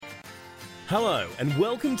Hello and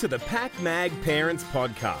welcome to the PacMag Parents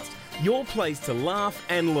Podcast, your place to laugh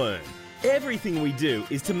and learn. Everything we do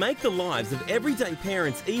is to make the lives of everyday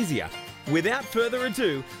parents easier. Without further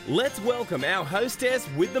ado, let's welcome our hostess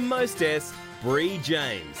with the mostess, Bree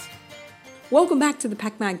James. Welcome back to the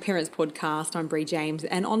PacMag Parents Podcast. I'm Bree James,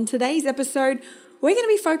 and on today's episode, we're going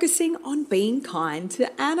to be focusing on being kind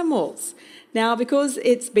to animals. Now, because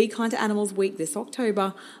it's Be Kind to Animals Week this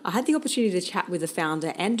October, I had the opportunity to chat with the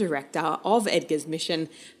founder and director of Edgar's Mission,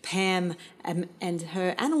 Pam, and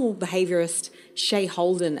her animal behaviourist, Shay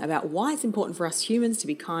Holden, about why it's important for us humans to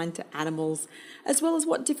be kind to animals, as well as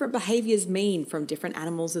what different behaviours mean from different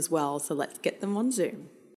animals as well. So let's get them on Zoom.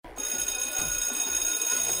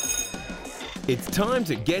 It's time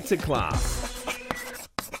to get to class.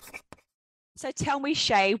 So tell me,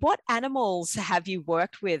 Shay, what animals have you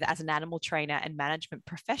worked with as an animal trainer and management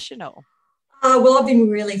professional? Well, I've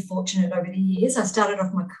been really fortunate over the years. I started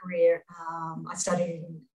off my career, I studied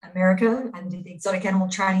in America and did the exotic animal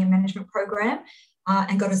training and management program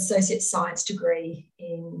and got an associate science degree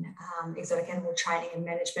in exotic animal training and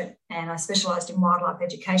management, and I specialised in wildlife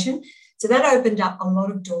education. So that opened up a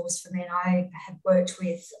lot of doors for me, and I have worked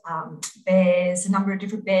with bears, a number of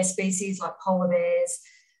different bear species like polar bears,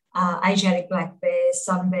 Asiatic black bears,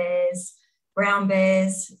 sun bears, brown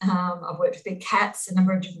bears. I've worked with big cats, a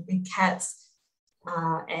number of different big cats,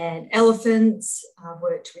 and elephants. I've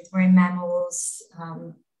worked with marine mammals,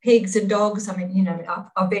 pigs and dogs. I mean,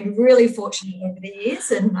 I've been really fortunate over the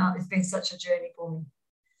years, and it's been such a journey for me.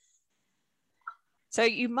 So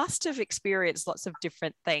you must have experienced lots of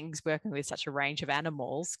different things working with such a range of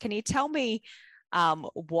animals. Can you tell me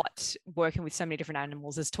what working with so many different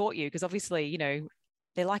animals has taught you? Because obviously,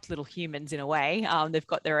 they're like little humans in a way. They've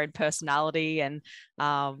got their own personality, and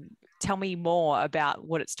tell me more about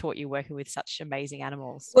what it's taught you working with such amazing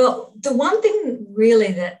animals. Well, the one thing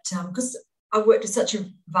really that, because I worked with such a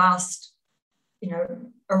vast,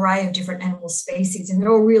 array of different animal species, and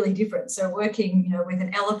they're all really different. So working, with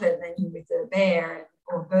an elephant and then with a bear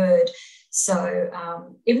or a bird.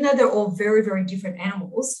 So even though they're all very, very different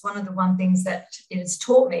animals, one of the things that it has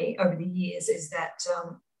taught me over the years is that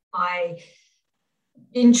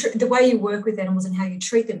the way you work with animals and how you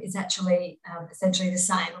treat them is actually essentially the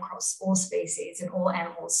same across all species and all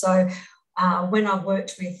animals. So when I've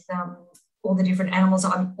worked with all the different animals,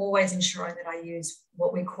 I'm always ensuring that I use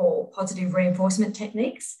what we call positive reinforcement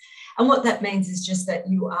techniques. And what that means is just that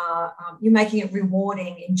you're making it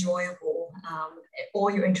rewarding, enjoyable. All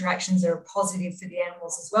your interactions are positive for the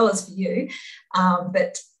animals as well as for you,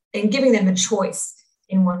 but in giving them a choice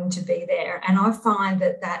in wanting to be there. And I find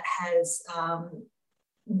that has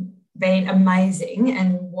been amazing,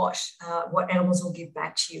 and what animals will give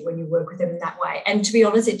back to you when you work with them in that way. And to be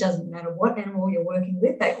honest, it doesn't matter what animal you're working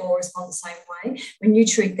with, they all respond the same way when you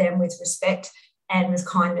treat them with respect and with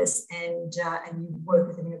kindness, and you work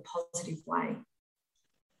with them in a positive way.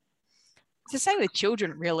 It's the same with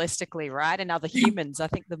children, realistically, right? And other humans. I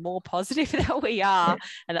think the more positive that we are,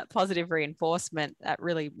 and that positive reinforcement, that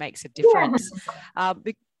really makes a difference.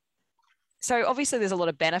 So obviously there's a lot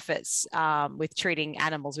of benefits with treating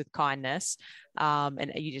animals with kindness.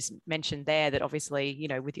 And you just mentioned there that obviously,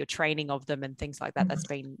 with your training of them and things like that, that's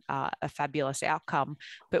been a fabulous outcome.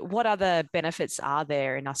 But what other benefits are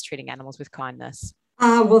there in us treating animals with kindness?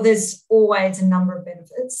 Well, there's always a number of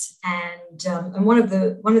benefits, and one of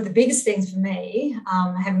the biggest things for me,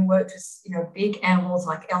 having worked with big animals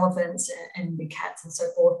like elephants and big cats and so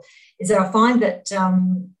forth, is that I find that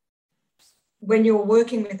when you're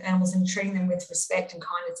working with animals and treating them with respect and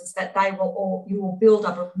kindness, is that you will build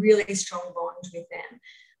up a really strong bond with them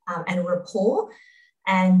and a rapport,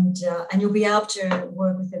 and you'll be able to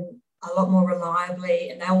work with them a lot more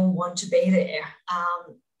reliably, and they will want to be there.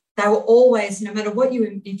 They will always, no matter what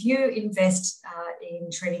if you invest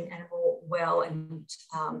in treating an animal well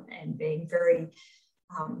and being very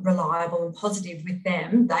reliable and positive with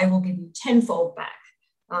them, they will give you tenfold back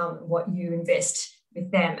what you invest with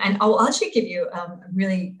them. And I'll actually give you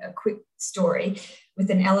a quick story with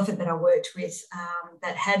an elephant that I worked with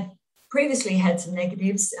that had previously had some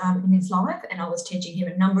negatives in his life, and I was teaching him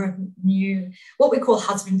a number of new, what we call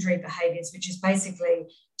husbandry behaviours, which is basically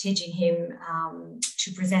teaching him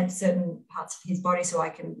to present certain parts of his body so I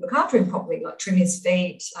can look after him properly, like trim his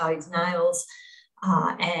feet, his nails,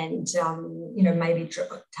 and maybe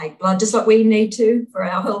take blood, just like we need to for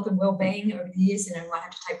our health and well-being over the years. I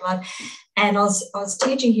have to take blood. And I was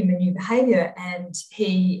teaching him a new behaviour, and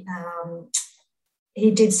he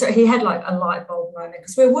did. So he had like a light bulb moment,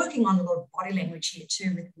 because we're working on a lot of body language here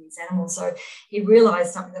too with these animals. So he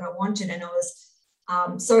realised something that I wanted, and I was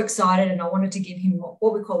so excited, and I wanted to give him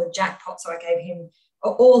what we call a jackpot. So I gave him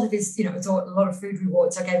all of his, it's a lot of food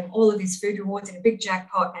rewards. I gave him all of his food rewards in a big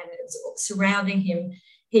jackpot, and it was surrounding him.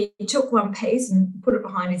 He took one piece and put it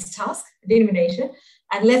behind his tusk, didn't even eat it,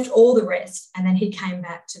 and left all the rest. And then he came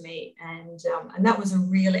back to me, and that was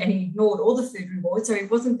and he ignored all the food rewards. So he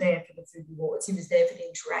wasn't there for the food rewards. He was there for the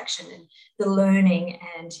interaction and the learning.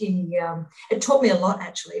 And it taught me a lot,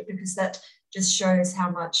 actually, because that just shows how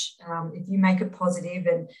much if you make it positive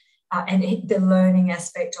and the learning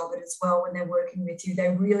aspect of it as well, when they're working with you, they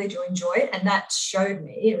really do enjoy it. And that showed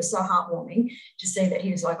me, it was so heartwarming to see that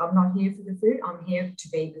he was like, I'm not here for the food, I'm here to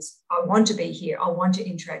be this. I want to be here. I want to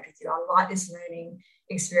interact with you. I like this learning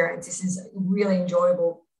experience. This is really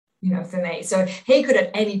enjoyable, for me. So he could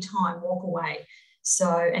at any time walk away. So,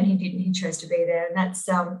 and he didn't, he chose to be there. And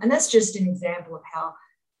that's just an example of how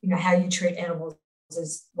you treat animals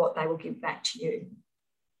is what they will give back to you.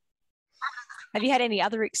 Have you had any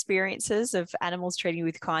other experiences of animals treating you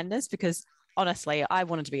with kindness? Because honestly, I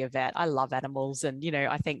wanted to be a vet. I love animals. And,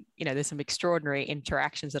 I think, there's some extraordinary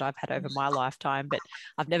interactions that I've had over my lifetime, but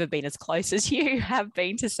I've never been as close as you have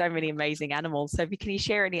been to so many amazing animals. So can you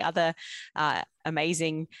share any other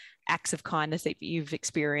amazing acts of kindness that you've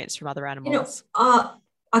experienced from other animals? I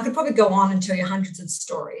could probably go on and tell you hundreds of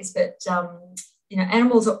stories, but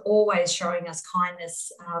animals are always showing us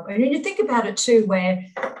kindness. And you think about it too, where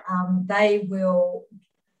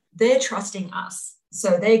they're trusting us.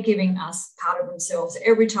 So they're giving us part of themselves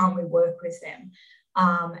every time we work with them.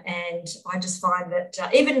 And I just find that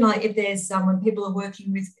even like if there's when people are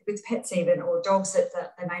working with pets even, or dogs that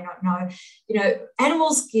they may not know,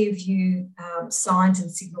 animals give you signs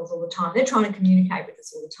and signals all the time. They're trying to communicate with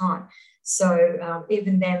us all the time. So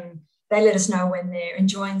even them, they let us know when they're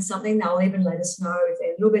enjoying something. They'll even let us know if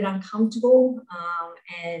they're a little bit uncomfortable,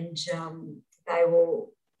 and they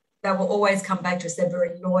will always come back to us. They're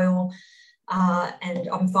very loyal, and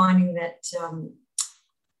I'm finding that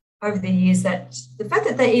over the years that the fact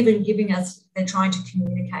that they're even they're trying to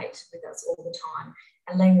communicate with us all the time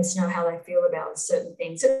and letting us know how they feel about certain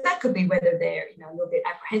things. So that could be whether they're a little bit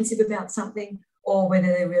apprehensive about something, or whether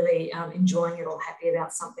they're really enjoying it or happy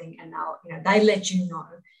about something, and they let you know.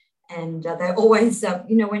 And they're always,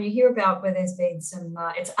 when you hear about where there's been some,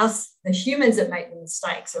 it's us, the humans, that make the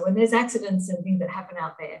mistakes. So when there's accidents and things that happen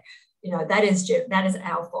out there, that is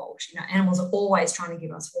our fault. Animals are always trying to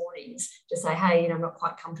give us warnings to say, hey, I'm not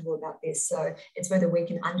quite comfortable about this. So it's whether we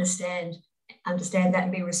can understand that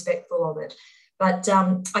and be respectful of it. But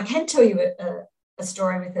I can tell you a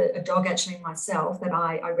story with a dog, actually, myself, that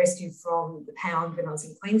I rescued from the pound when I was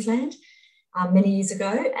in Queensland many years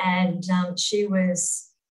ago. And she was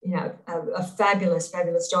a fabulous,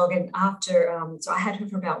 fabulous dog. And after, so I had her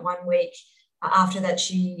for about 1 week. After that,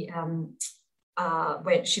 she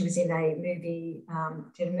was in a movie,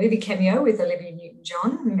 did a movie cameo with Olivia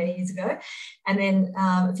Newton-John many years ago. And then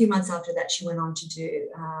a few months after that, she went on to do,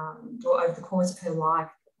 over the course of her life,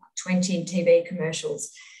 20 TV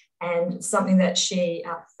commercials. And something that she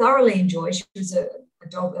thoroughly enjoyed. She was a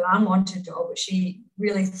dog, an unwanted dog, but she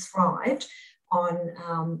really thrived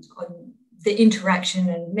on the interaction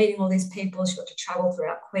and meeting all these people. She got to travel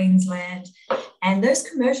throughout Queensland. And those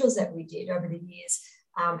commercials that we did over the years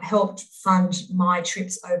helped fund my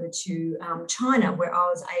trips over to China, where I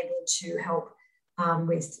was able to help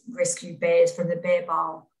with rescue bears from the bear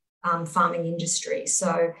bile farming industry.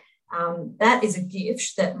 So that is a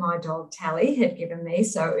gift that my dog Tally had given me.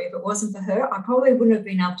 So if it wasn't for her, I probably wouldn't have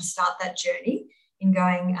been able to start that journey in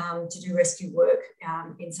going to do rescue work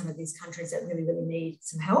in some of these countries that really, really need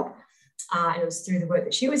some help. And it was through the work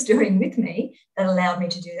that she was doing with me that allowed me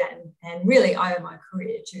to do that. And really, I owe my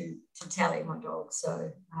career to Tally, my dog.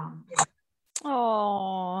 So, yeah.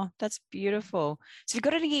 Oh, that's beautiful. So, have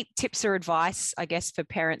you got any tips or advice, I guess, for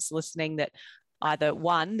parents listening that either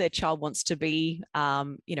one, their child wants to be,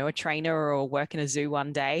 a trainer or work in a zoo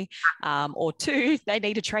one day, or two, they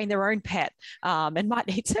need to train their own pet and might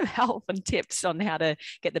need some help and tips on how to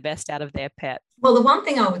get the best out of their pet? Well, the one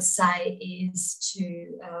thing I would say is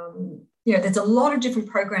to, there's a lot of different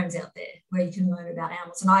programs out there where you can learn about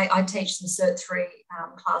animals. And I teach some Cert 3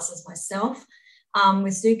 classes myself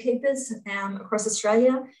with zookeepers across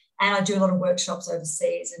Australia. And I do a lot of workshops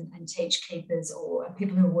overseas and teach keepers or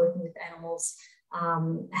people who are working with animals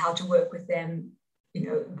how to work with them,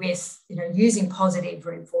 using positive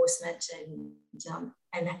reinforcement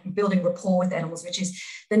and building rapport with animals, which is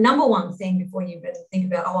the number one thing before you even think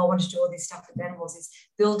about, I want to do all this stuff with animals, is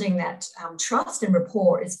building that trust and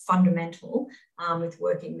rapport is fundamental with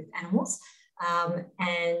working with animals.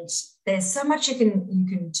 And there's so much you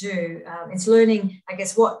can do. It's learning, I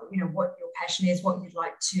guess, what your passion is, what you'd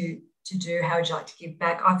like to do, how would you like to give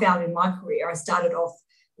back. I found in my career, I started off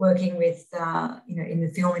working with, in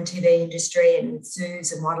the film and TV industry and with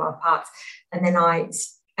zoos and wildlife parks. And then I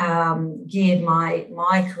geared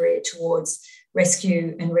my career towards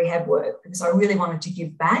rescue and rehab work because I really wanted to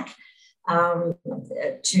give back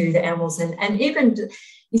to the animals. And even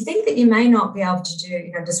you think that you may not be able to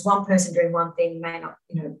do, just one person doing one thing may not,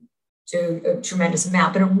 do a tremendous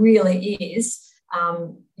amount, but it really is.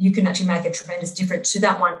 You can actually make a tremendous difference to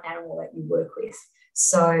that one animal that you work with.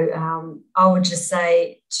 So I would just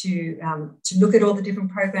say to look at all the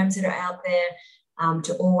different programs that are out there,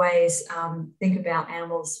 to always think about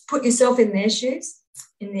animals, put yourself in their shoes,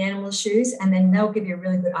 in the animal's shoes, and then they'll give you a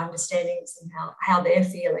really good understanding of how they're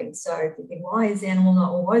feeling. So if you think, why is the animal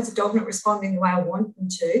not, or why is the dog not responding the way I want them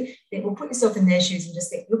to, then we'll put yourself in their shoes and just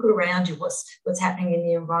think, look around you, what's happening in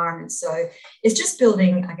the environment. So it's just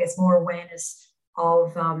building, I guess, more awareness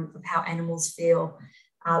of how animals feel.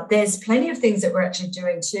 There's plenty of things that we're actually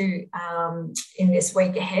doing too in this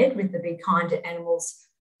week ahead with the Be Kind to Animals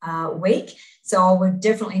week. So I would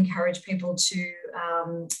definitely encourage people to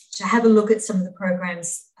have a look at some of the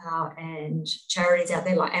programs and charities out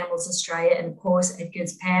there like Animals Australia and of course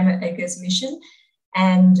Edgar's Pam at Edgar's Mission,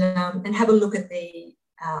 and have a look at the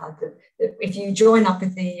if you join up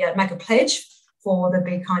with the make a pledge for the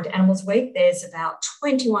Be Kind to Animals week, there's about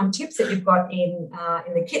 21 tips that you've got in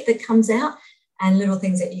the kit that comes out, and little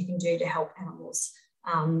things that you can do to help animals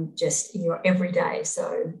just in your everyday.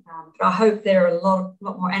 So but I hope there are a lot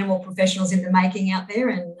more animal professionals in the making out there,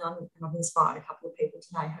 and I've inspired a couple of people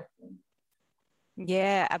today, hopefully.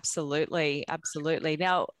 Yeah, absolutely. Absolutely.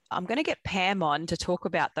 Now, I'm going to get Pam on to talk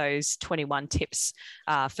about those 21 tips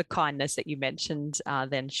for kindness that you mentioned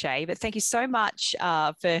then, Shay. But thank you so much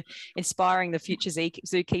for inspiring the future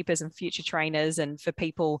zookeepers and future trainers, and for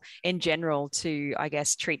people in general to, I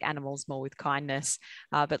guess, treat animals more with kindness.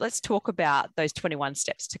 But let's talk about those 21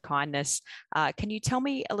 steps to kindness. Can you tell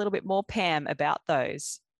me a little bit more, Pam, about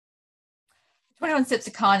those? 21 Steps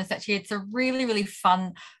to Kindness, actually, it's a really, really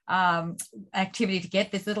fun activity to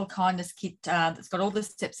get. This little kindness kit that's got all the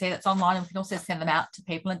steps there, that's online, and we can also send them out to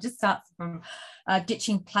people. And it just starts from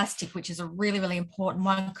ditching plastic, which is a really, really important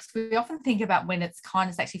one, because we often think about when it's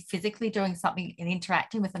kindness actually physically doing something and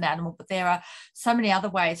interacting with an animal, but there are so many other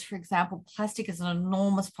ways. For example, plastic is an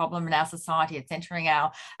enormous problem in our society. It's entering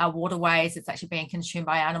our waterways, it's actually being consumed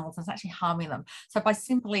by animals, and it's actually harming them. So by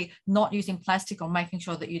simply not using plastic or making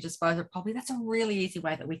sure that you dispose of it properly, that's a really easy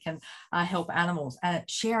way that we can help animals.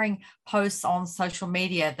 Sharing posts on social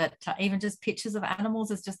media that even just pictures of animals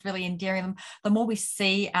is just really endearing them. The more we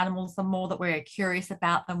see animals, the more that we're curious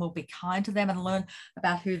about them, we'll be kind to them and learn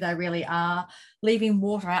about who they really are. Leaving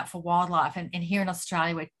water out for wildlife, and here in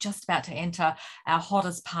Australia we're just about to enter our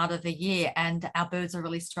hottest part of the year, and our birds are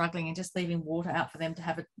really struggling, and just leaving water out for them to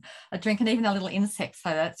have a drink, and even our little insects. So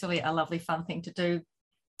that's really a lovely fun thing to do.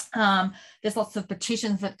 There's lots of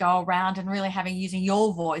petitions that go around, and really using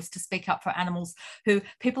your voice to speak up for animals who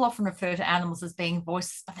people often refer to animals as being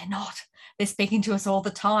voices, but they're not. They're speaking to us all the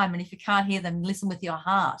time, and if you can't hear them, listen with your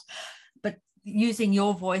heart. But using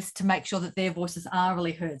your voice to make sure that their voices are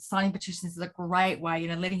really heard. Signing petitions is a great way,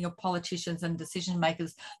 letting your politicians and decision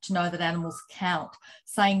makers to know that animals count.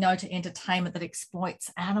 Saying no to entertainment that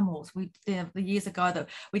exploits animals. The years ago that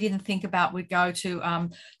we didn't think about, we'd go to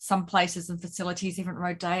some places and facilities, even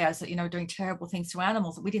rodeos, that, doing terrible things to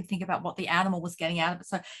animals. We didn't think about what the animal was getting out of it.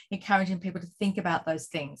 So encouraging people to think about those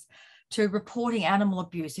things. To reporting animal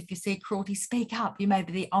abuse. If you see cruelty, speak up. You may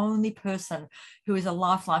be the only person who is a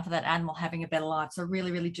lifeline for that animal having a better life. So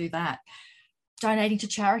really, really do that. Donating to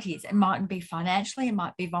charities. It mightn't be financially, it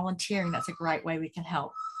might be volunteering. That's a great way we can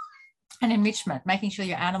help. And enrichment, making sure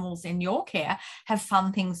your animals in your care have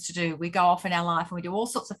fun things to do. We go off in our life and we do all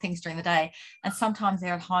sorts of things during the day, and sometimes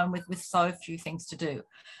they're at home with so few things to do.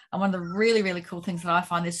 And one of the really, really cool things that I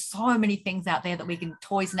find, there's so many things out there that we can,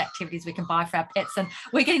 toys and activities we can buy for our pets, and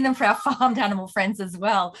we're getting them for our farmed animal friends as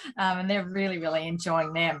well. And they're really, really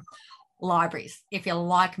enjoying them. Libraries. If you're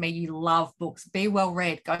like me, you love books. Be well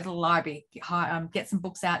read. Go to the library, get some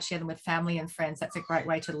books out, share them with family and friends. That's a great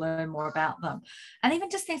way to learn more about them. And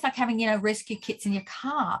even just things like having, rescue kits in your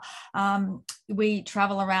car. We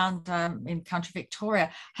travel around in country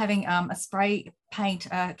Victoria, having a spray paint,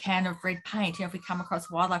 a can of red paint. If we come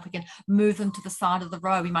across wildlife, we can move them to the side of the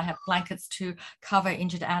road. We might have blankets to cover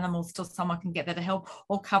injured animals till someone can get there to help,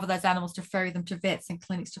 or cover those animals to ferry them to vets and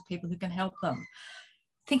clinics, to people who can help them.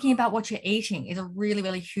 Thinking about what you're eating is a really,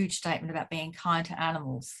 really huge statement about being kind to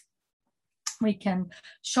animals. We can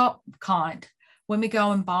shop kind. when we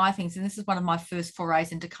go and buy things, and this is one of my first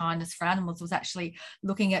forays into kindness for animals, was actually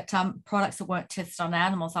looking at products that weren't tested on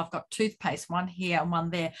animals. I've got toothpaste, one here and one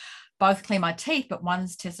there. Both clean my teeth, but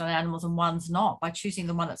one's tested on animals and one's not. By choosing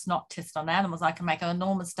the one that's not tested on animals, I can make an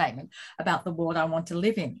enormous statement about the world I want to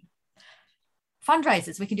live in.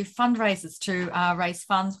 Fundraisers, we can do fundraisers to raise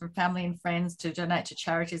funds from family and friends to donate to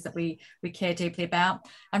charities that we care deeply about,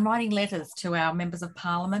 and writing letters to our members of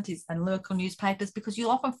parliament and local newspapers, because you'll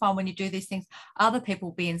often find when you do these things, other people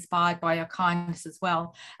will be inspired by your kindness as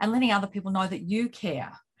well, and letting other people know that you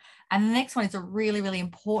care. And the next one is a really, really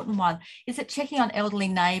important one, is that checking on elderly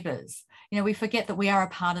neighbours. You know, we forget that we are a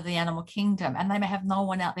part of the animal kingdom and they may have no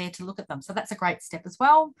one out there to look at them. So that's a great step as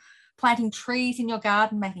well. Planting trees in your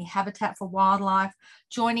garden, making habitat for wildlife,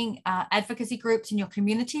 joining advocacy groups in your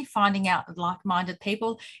community, finding out like-minded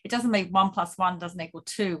people. It doesn't mean 1 + 1 doesn't equal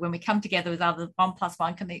 2. When we come together with others, 1 +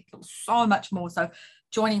 1 can equal so much more. So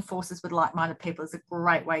joining forces with like-minded people is a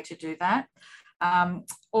great way to do that.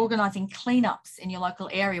 Organising cleanups in your local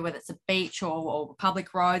area, whether it's a beach or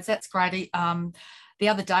public roads, that's great. The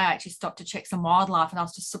other day, I actually stopped to check some wildlife and I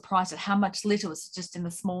was just surprised at how much litter was just in the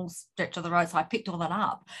small stretch of the road. So I picked all that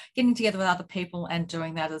up, getting together with other people and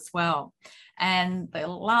doing that as well. And the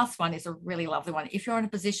last one is a really lovely one. If you're in a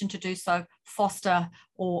position to do so, foster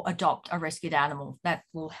or adopt a rescued animal. That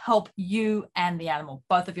will help you and the animal.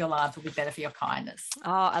 Both of your lives will be better for your kindness.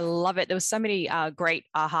 Oh, I love it. There was so many great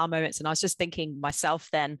aha moments. And I was just thinking myself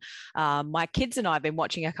then, my kids and I have been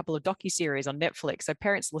watching a couple of docuseries on Netflix. So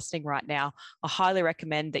parents listening right now, I highly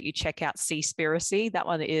recommend that you check out Seaspiracy. That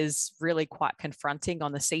one is really quite confronting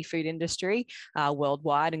on the seafood industry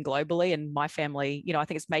worldwide and globally. And my family, I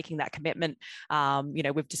think it's making that commitment.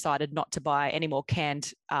 We've decided not to buy any more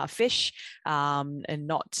canned fish and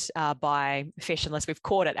not buy fish unless we've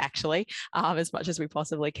caught it, actually, as much as we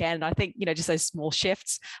possibly can. And I think, just those small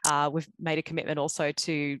shifts, we've made a commitment also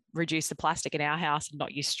to reduce the plastic in our house and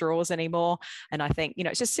not use straws anymore. And I think,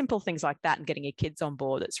 it's just simple things like that and getting your kids on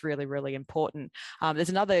board that's really, really important. There's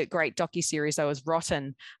another great docuseries, though, is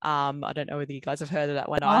Rotten. I don't know whether you guys have heard of that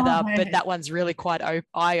one either, but that one's really quite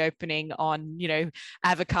eye-opening on,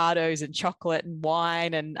 avocados and chocolate and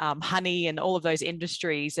wine and honey and all of those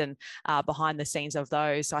industries and behind the scenes of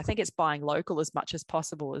those. So I think it's buying local as much as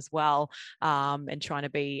possible as well, and trying to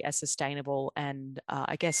be as sustainable. And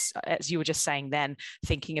I guess, as you were just saying then,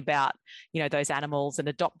 thinking about, those animals and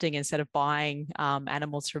adopting instead of buying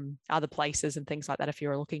animals from other places and things like that if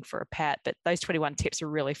you're looking for a pet. But those 21 tips are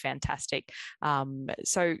really fantastic.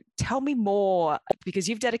 So tell me more, because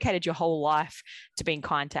you've dedicated your whole life to being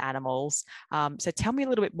kind to animals. So tell me a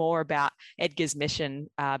little bit more about Edgar's mission,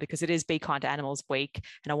 because it is Be Kind to Animals Week,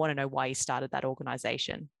 and I want to know why you started that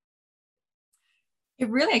organisation. It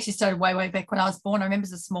really actually started way, way back when I was born. I remember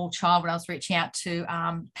as a small child when I was reaching out to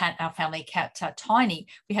Pat, our family cat, Tiny.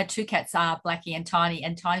 We had two cats, Blackie and Tiny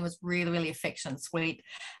was really, really affectionate, sweet,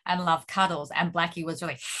 and loved cuddles. And Blackie was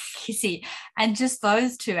really kissy. And just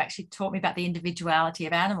those two actually taught me about the individuality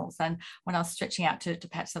of animals. And when I was stretching out to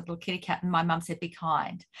Pat's little kitty cat, and my mum said, be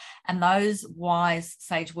kind. And those wise,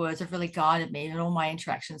 sage words have really guided me in all my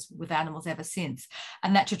interactions with animals ever since.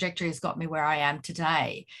 And that trajectory has got me where I am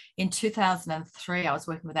today. In 2003, I was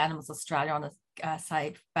working with Animals Australia on a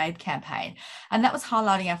Save Babe campaign, and that was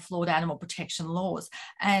highlighting our flawed animal protection laws.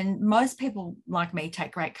 And most people like me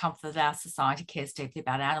take great comfort that our society cares deeply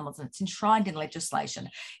about animals, and it's enshrined in legislation.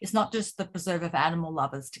 It's not just the preserve of animal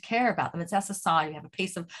lovers to care about them, it's our society. We have a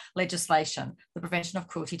piece of legislation, the Prevention of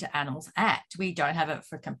Cruelty to Animals Act. We don't have it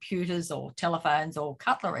for computers or telephones or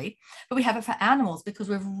cutlery, but we have it for animals because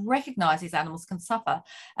we've recognised these animals can suffer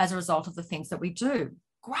as a result of the things that we do.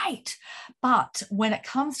 Great. But when it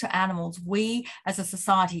comes to animals, we as a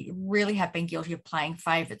society really have been guilty of playing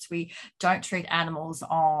favourites. We don't treat animals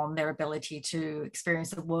on their ability to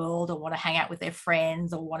experience the world or want to hang out with their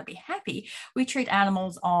friends or want to be happy. We treat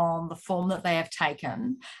animals on the form that they have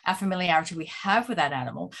taken, our familiarity we have with that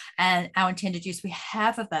animal, and our intended use we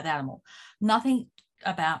have of that animal. Nothing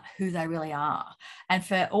about who they really are. And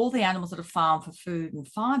for all the animals that are farmed for food and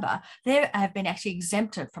fibre, they have been actually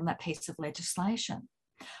exempted from that piece of legislation.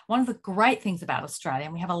 One of the great things about Australia,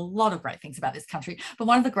 and we have a lot of great things about this country, but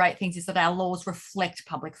one of the great things is that our laws reflect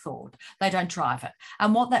public thought. They don't drive it.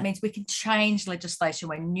 And what that means, we can change legislation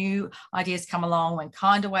when new ideas come along, when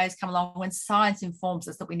kinder ways come along, when science informs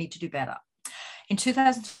us that we need to do better. In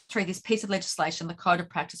 2003, this piece of legislation, the Code of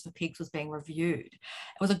Practice for Pigs, was being reviewed.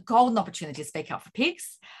 It was a golden opportunity to speak up for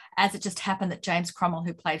pigs, as it just happened that James Cromwell,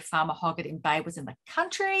 who played Farmer Hoggett in Babe, was in the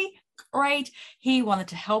country. great. He wanted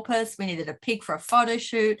to help us. We needed a pig for a photo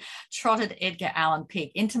shoot. Trotted Edgar Allan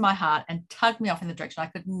Pig into my heart and tugged me off in the direction I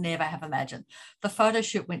could never have imagined. The photo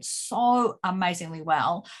shoot went so amazingly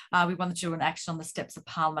well. We wanted to do an action on the steps of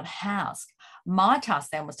Parliament House. My task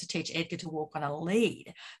then was to teach Edgar to walk on a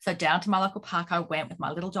lead. So down to my local park I went with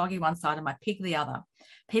my little doggy one side and my pig the other.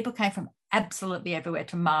 People came from absolutely everywhere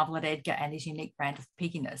to marvel at Edgar and his unique brand of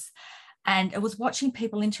pigginess. And it was watching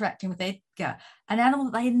people interacting with Edgar, an animal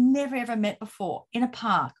that they had never, ever met before, in a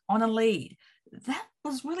park, on a lead. That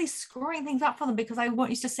was really screwing things up for them because they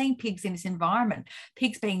weren't used to seeing pigs in this environment.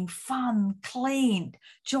 Pigs being fun, clean,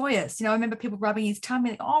 joyous. I remember people rubbing his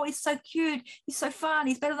tummy, like, oh, he's so cute, he's so fun,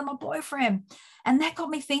 he's better than my boyfriend. And that got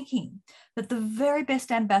me thinking that the very best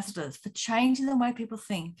ambassadors for changing the way people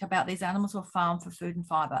think about these animals who are farmed for food and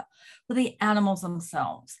fibre were the animals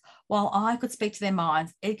themselves. While I could speak to their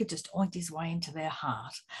minds, Edgar just oinked his way into their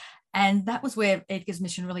heart. And that was where Edgar's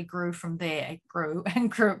mission really grew from there. It grew and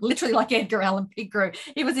grew, literally like Edgar Allan Pig grew.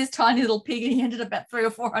 He was this tiny little pig and he ended up about 300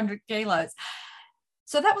 or 400 kilos.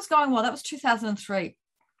 So that was going well. That was 2003.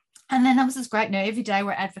 And then that was this great, every day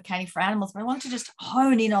we're advocating for animals, but I wanted to just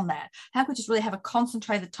hone in on that. How could we just really have a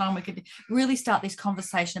concentrated time? We could really start this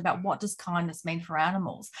conversation about what does kindness mean for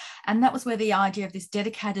animals? And that was where the idea of this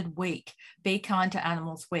dedicated week, Be Kind to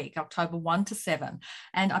Animals Week, October 1 to 7.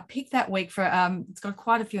 And I picked that week for, it's got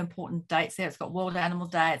quite a few important dates there. It's got World Animal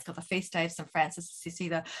Day. It's got the Feast Day of St. Francis Assisi,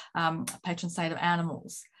 the patron saint of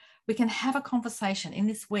animals. We can have a conversation in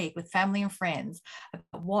this week with family and friends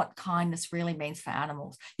about what kindness really means for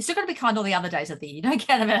animals. You still got to be kind all the other days of the year. You don't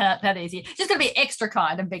get it that easy. Just got to be extra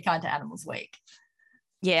kind and Be Kind to Animals Week.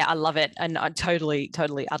 Yeah, I love it. And I totally,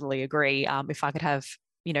 utterly agree. If I could have,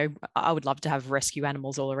 I would love to have rescue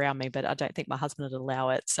animals all around me, but I don't think my husband would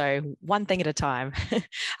allow it. So one thing at a time.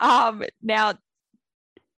 Now,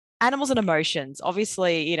 animals and emotions.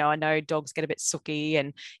 Obviously, I know dogs get a bit sooky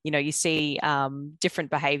and, you see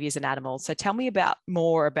different behaviors in animals. So tell me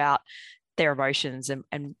more about their emotions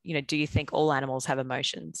and, do you think all animals have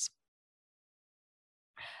emotions?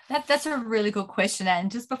 That's a really good question.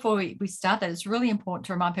 And just before we start that, it's really important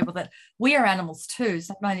to remind people that we are animals too.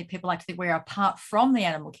 So many people like to think we're apart from the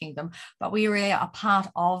animal kingdom, but we really are a part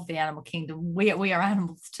of the animal kingdom. We are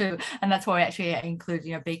animals too. And that's why we actually include,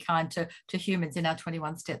 Be Kind to humans in our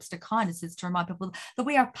 21 steps to kindness, is to remind people that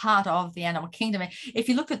we are part of the animal kingdom. If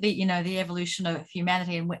you look at the, the evolution of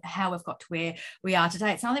humanity and how we've got to where we are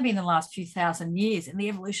today, it's only been the last few thousand years in the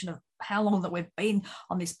evolution of how long that we've been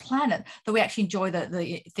on this planet that we actually enjoy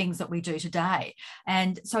the things that we do today.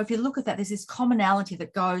 And so if you look at that, there's this commonality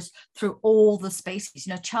that goes through all the species.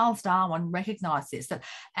 Charles Darwin recognized this, that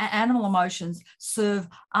animal emotions serve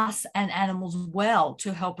us and animals well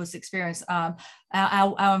to help us experience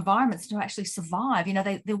our environments, to actually survive.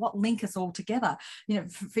 They're what link us all together.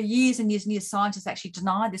 For years and years and years, scientists actually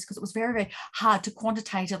denied this because it was very, very hard to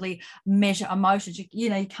quantitatively measure emotions.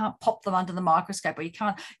 You can't pop them under the microscope, or you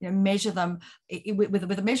can't measure them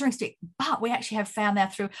with a measuring stick. But we actually have found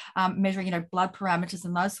that through measuring blood parameters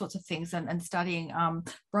and those sorts of things, and studying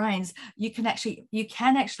brains, you can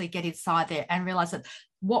actually get inside there and realize that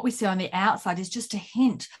what we see on the outside is just a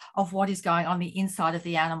hint of what is going on the inside of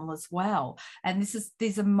the animal as well. And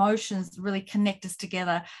these emotions really connect us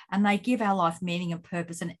together, and they give our life meaning and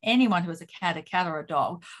purpose. And anyone who has a cat or a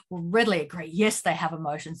dog will readily agree, yes, they have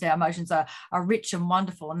emotions. Their emotions are rich and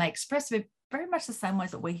wonderful, and they express very much the same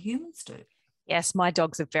ways that we humans do. Yes, my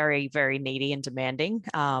dogs are very, very needy and demanding.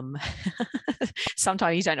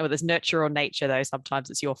 Sometimes you don't know whether it's nurture or nature, though. Sometimes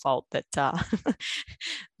it's your fault that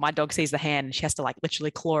my dog sees the hand and she has to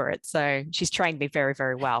literally claw it. So she's trained me very,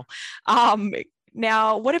 very well.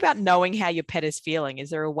 Now, what about knowing how your pet is feeling?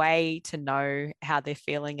 Is there a way to know how they're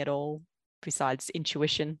feeling at all besides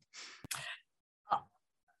intuition?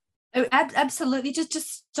 Absolutely.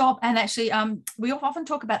 Just stop and actually, we often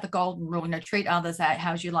talk about the golden rule, treat others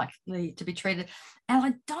how you like to be treated. And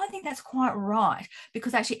I don't think that's quite right,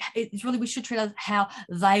 because actually it's really, we should treat others how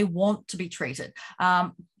they want to be treated.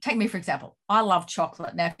 Take me, for example. I love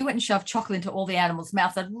chocolate. Now, if you went and shoved chocolate into all the animals'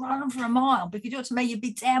 mouths, they'd run for a mile. But if you do it to me, you'd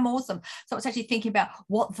be damn awesome. So it's actually thinking about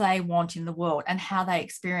what they want in the world and how they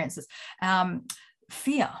experience this.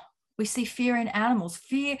 Fear. We see fear in animals.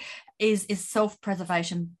 Fear is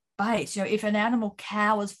self-preservation base. If an animal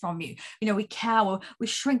cowers from you, we cower, we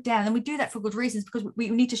shrink down, and we do that for good reasons, because we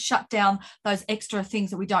need to shut down those extra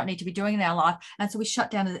things that we don't need to be doing in our life. And so we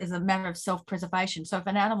shut down as a matter of self-preservation. So if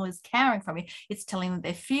an animal is cowering from you, it's telling them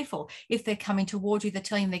they're fearful. If they're coming towards you, they're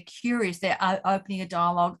telling them they're curious. They're opening a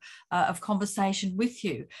dialogue of conversation with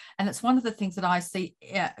you. And it's one of the things that I see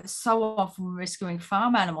so often when rescuing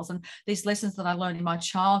farm animals, and these lessons that I learned in my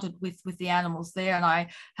childhood with the animals there. And I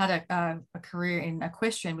had a career in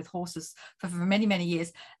equestrian with horses for many, many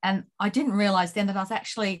years. And I didn't realize then that I was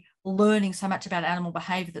actually learning so much about animal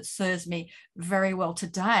behavior that serves me very well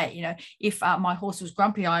today. If my horse was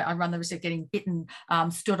grumpy, I run the risk of getting bitten,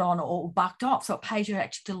 stood on, or bucked off. So it pays you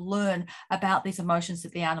actually to learn about these emotions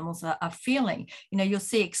that the animals are feeling. You'll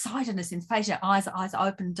see excitedness in face, eyes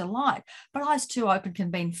open, delight, but eyes too open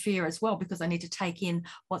can mean fear as well, because they need to take in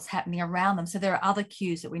what's happening around them. So there are other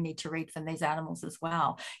cues that we need to read from these animals as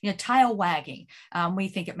well. Tail wagging, we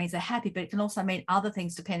think it means they're happy, but it can also mean other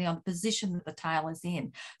things depending on the position that the tail is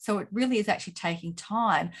in. So it really is actually taking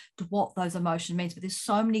time to what those emotions means. But there's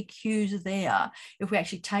so many cues there. If we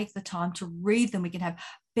actually take the time to read them, we can have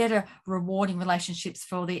better rewarding relationships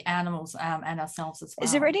for the animals and ourselves as well.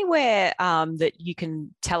 Is there anywhere that you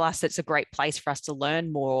can tell us that's a great place for us to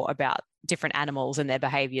learn more about different animals and their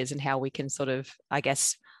behaviors, and how we can sort of, I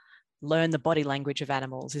guess, learn the body language of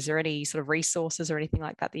animals? Is there any sort of resources or anything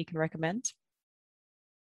like that you can recommend?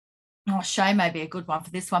 Shay may be a good one for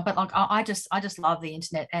this one, but like I just love the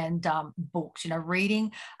internet and books.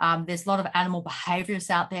 Reading. There's a lot of animal behaviourists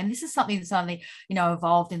out there, and this is something that's only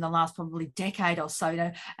evolved in the last probably decade or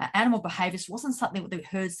so. Animal behaviourists wasn't something that we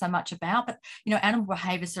heard so much about, but animal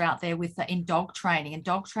behaviourists are out there in dog training, and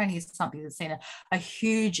dog training is something that's seen a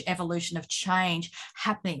huge evolution of change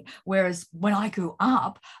happening. Whereas when I grew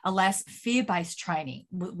up, alas, fear-based training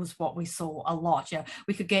was what we saw a lot.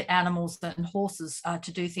 We could get animals and horses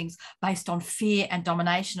to do things based on fear and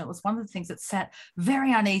domination. It was one of the things that sat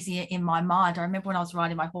very uneasy in my mind. I remember when I was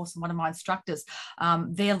riding my horse, and one of my instructors,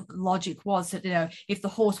 their logic was that, if the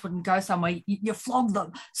horse wouldn't go somewhere, you flogged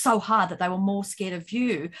them so hard that they were more scared of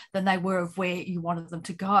you than they were of where you wanted them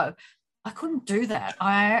to go. I couldn't do that.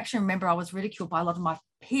 I actually remember I was ridiculed by a lot of my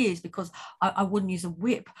peers because I wouldn't use a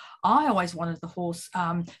whip. I always wanted the horse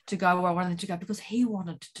to go where I wanted him to go because he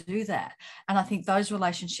wanted to do that. And I think those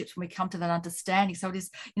relationships, when we come to that understanding, so it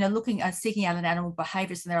is, looking at seeking out an animal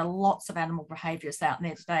behaviourist, and there are lots of animal behaviourists out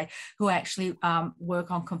there today who actually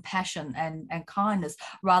work on compassion and kindness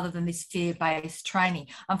rather than this fear-based training.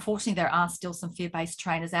 Unfortunately, there are still some fear-based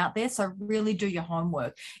trainers out there, so really do your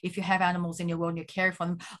homework. If you have animals in your world and you're caring for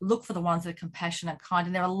them, look for the ones that are compassionate and kind,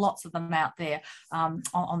 and there are lots of them out there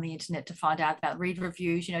on the internet to find out about. Read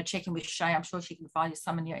reviews, checking with Shay. I'm sure she can find you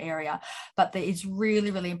some in your area. But it's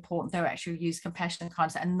really, really important to actually use compassion and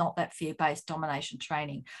kindness and not that fear-based domination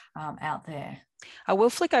training out there. I will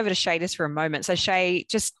flick over to Shay just for a moment. So Shay,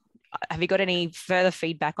 just have you got any further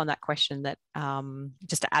feedback on that question, that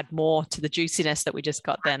just to add more to the juiciness that we just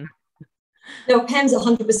got then? No, Pam's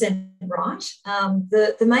 100% right.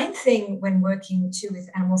 The main thing when working too with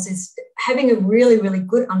animals is having a really, really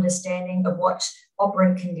good understanding of what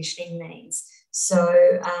operant conditioning means.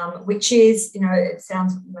 So, which is, it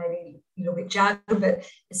sounds maybe a little bit jargon, but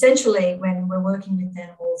essentially when we're working with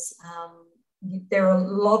animals, there are a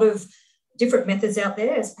lot of different methods out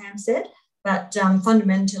there, as Pam said, but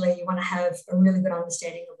fundamentally you want to have a really good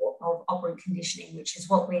understanding of operant conditioning, which is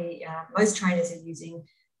what most trainers are using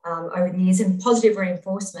over the years. And positive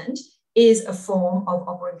reinforcement is a form of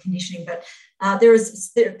operant conditioning, but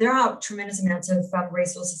there are tremendous amounts of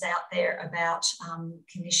resources out there about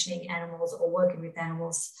conditioning animals or working with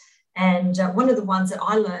animals. And one of the ones that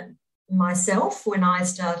I learned myself when I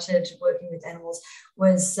started working with animals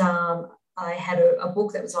was I had a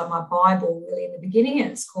book that was like my Bible really in the beginning,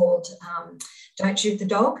 and it's called Don't Shoot the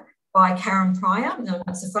Dog by Karen Pryor. No,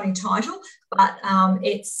 that's a funny title, but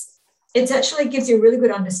it actually gives you a really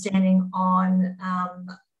good understanding on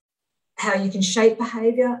how you can shape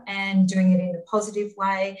behaviour and doing it in a positive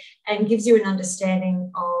way, and gives you an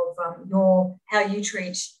understanding of how you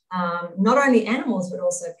treat not only animals but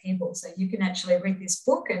also people. So you can actually read this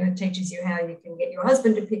book and it teaches you how you can get your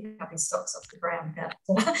husband to pick up his socks off the ground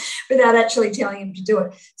without actually telling him to do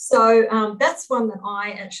it. So that's one that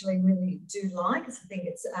I actually really do like, because I think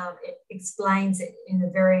it explains it in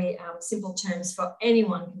a very simple terms for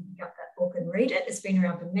anyone who can pick up that book and read it. It's been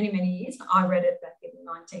around for many, many years. I read it back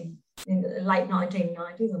in the late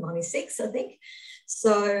 1990s or 96, I think.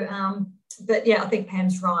 So, but yeah, I think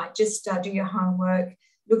Pam's right. Just do your homework,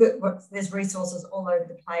 look at what there's resources all over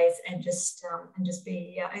the place, and just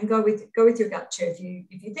be and go with your gut too.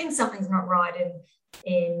 If you think something's not right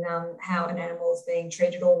in how an animal is being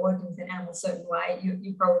treated or working with an animal a certain way,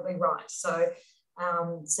 you're probably right. So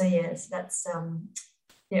yes, that's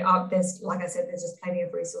there's, like I said, there's just plenty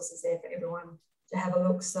of resources there for everyone to have a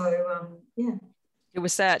look. So Your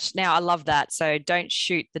research. Now, I love that. So don't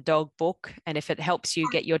shoot the dog book. And if it helps you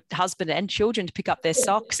get your husband and children to pick up their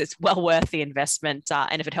socks, it's well worth the investment.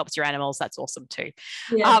 And if it helps your animals, that's awesome too.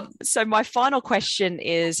 Yeah. So my final question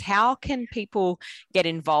is, how can people get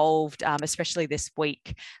involved, especially this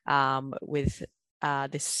week with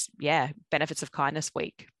this, Benefits of Kindness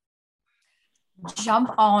Week? Jump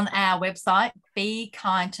on our website,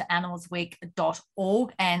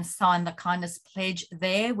 bekindtoanimalsweek.org, and sign the kindness pledge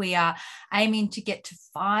there. We are aiming to get to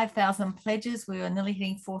 5,000 pledges. We were nearly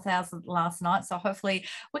hitting 4,000 last night, so hopefully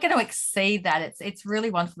we're going to exceed that. It's really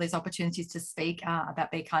wonderful, these opportunities to speak about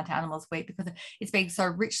Be Kind to Animals Week, because it's being so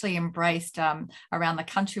richly embraced around the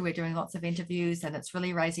country. We're doing lots of interviews, and it's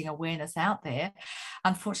really raising awareness out there.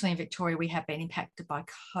 Unfortunately, in Victoria, we have been impacted by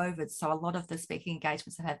COVID, so a lot of the speaking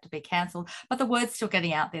engagements have had to be cancelled, but the word's still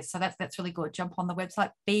getting out there, so that's really good. Jump on the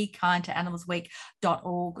website,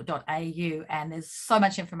 bekindtoanimalsweek.org.au, and there's so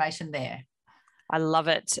much information there. I love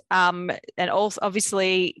it. And also,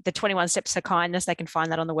 obviously, the 21 Steps to Kindness, they can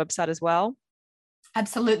find that on the website as well.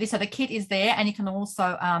 Absolutely. So the kit is there, and you can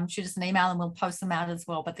also shoot us an email and we'll post them out as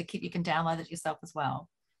well. But the kit, you can download it yourself as well.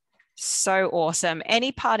 So awesome.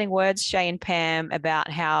 Any parting words, Shay and Pam, about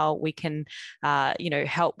how we can,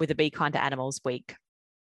 help with the Be Kind to Animals Week?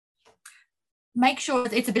 Make sure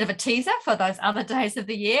it's a bit of a teaser for those other days of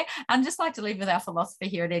the year. And just like to leave with our philosophy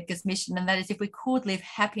here at Edgar's Mission, and that is, if we could live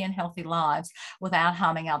happy and healthy lives without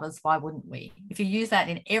harming others, why wouldn't we? If you use that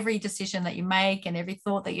in every decision that you make and every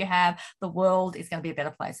thought that you have, the world is going to be a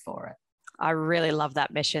better place for it. I really love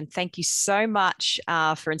that mission. Thank you so much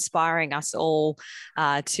for inspiring us all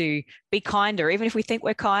to be kinder. Even if we think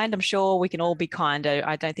we're kind, I'm sure we can all be kinder.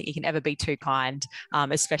 I don't think you can ever be too kind,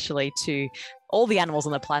 especially to all the animals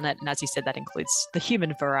on the planet. And as you said, that includes the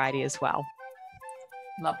human variety as well.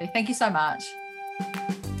 Lovely. Thank you so much.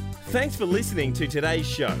 Thanks for listening to today's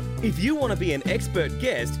show. If you want to be an expert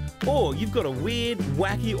guest, or you've got a weird,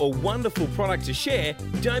 wacky or wonderful product to share,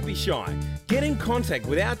 don't be shy. Get in contact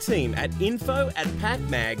with our team at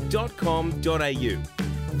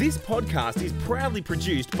info@pacmag.com.au. This podcast is proudly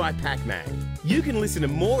produced by PacMag. You can listen to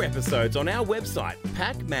more episodes on our website,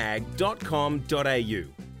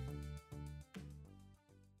 pacmag.com.au.